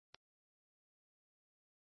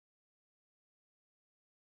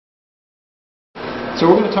So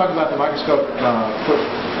we're going to talk about the microscope foot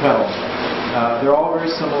pedal. They're all very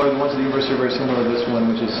similar. The ones at the university are very similar to this one,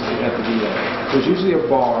 which is at the VA. There's usually a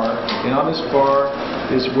bar, and on this bar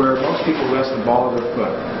is where most people rest the ball of their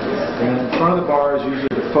foot. And in front of the bar is usually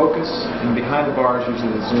the focus, and behind the bar is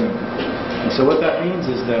usually the zoom. And so what that means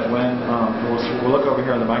is that when we'll look over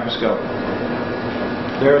here on the microscope,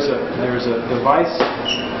 there's a device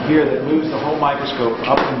here that moves the whole microscope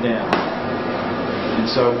up and down. And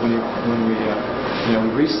so when we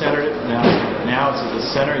recentered it, now it's at the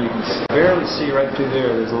center. You can barely see right through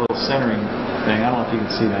there. There's a little centering thing. I don't know if you can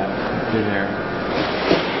see that through there.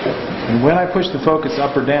 And when I push the focus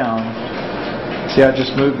up or down, see how it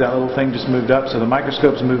just moved, that little thing just moved up, so the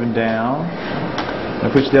microscope's moving down. When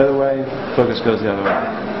I push the other way, focus goes the other way.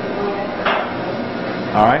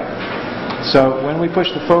 Alright? So when we push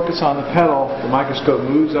the focus on the pedal, the microscope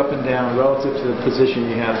moves up and down relative to the position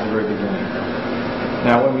you had at the very beginning.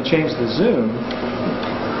 Now when we change the zoom,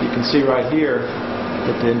 you can see right here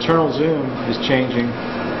that the internal zoom is changing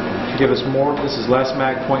to give us more. This is less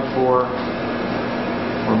mag 0.4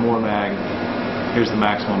 or more mag. Here's the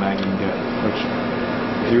maximum mag you can get, which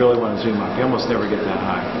if you really want to zoom up, you almost never get that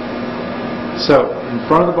high. So in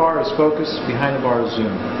front of the bar is focus, behind the bar is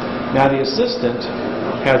zoom. Now the assistant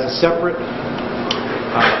has a separate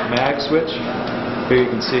mag switch. Here you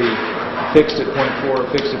can see fixed at 0.4,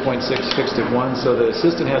 fixed at 0.6, fixed at 1. So the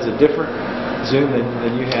assistant has a different zoom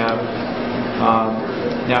than you have.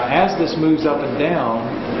 Now as this moves up and down,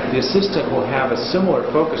 the assistant will have a similar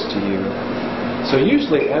focus to you. So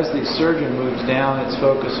usually as the surgeon moves down its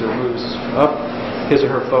focus or moves up his or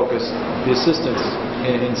her focus, the assistant's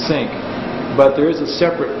in sync. But there is a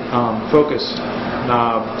separate focus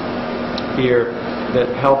knob here that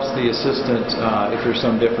helps the assistant if there's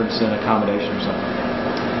some difference in accommodation or something.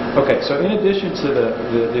 Okay, so in addition to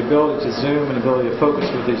the ability to zoom and ability to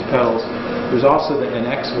focus with these pedals, there's also an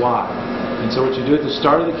XY. And so what you do at the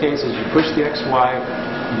start of the case is you push the XY,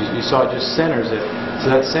 you saw it just centers it.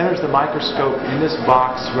 So that centers the microscope in this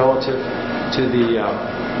box relative to the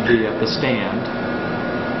stand.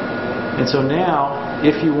 And so now,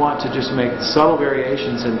 if you want to just make subtle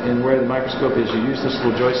variations in where the microscope is, you use this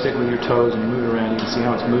little joystick with your toes and you move it around. You can see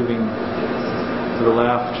how it's moving to the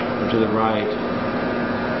left or to the right.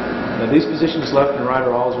 Now these positions left and right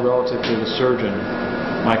are always relative to the surgeon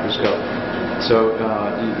microscope. So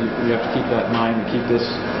you have to keep that in mind and keep this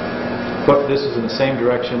is in the same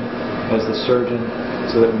direction as the surgeon,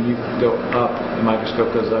 so that when you go up, the microscope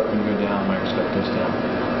goes up, and when you go down, the microscope goes down.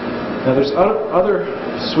 Now there's other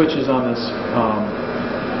switches on this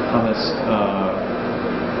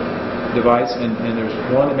device, and there's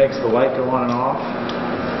one that makes the light go on and off.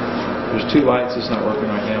 There's two lights. It's not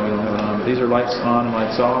working right now. We don't have it on. But these are lights on and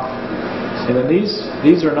lights off. And then these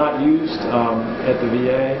are not used at the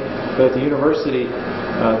VA, but at the university,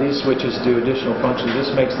 these switches do additional functions.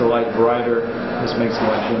 This makes the light brighter. This makes the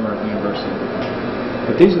light dimmer at the university.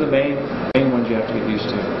 But these are the main ones you have to get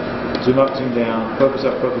used to. Zoom up, zoom down, focus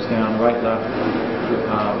up, focus down, right, left,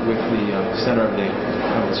 with the center of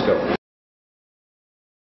the scope.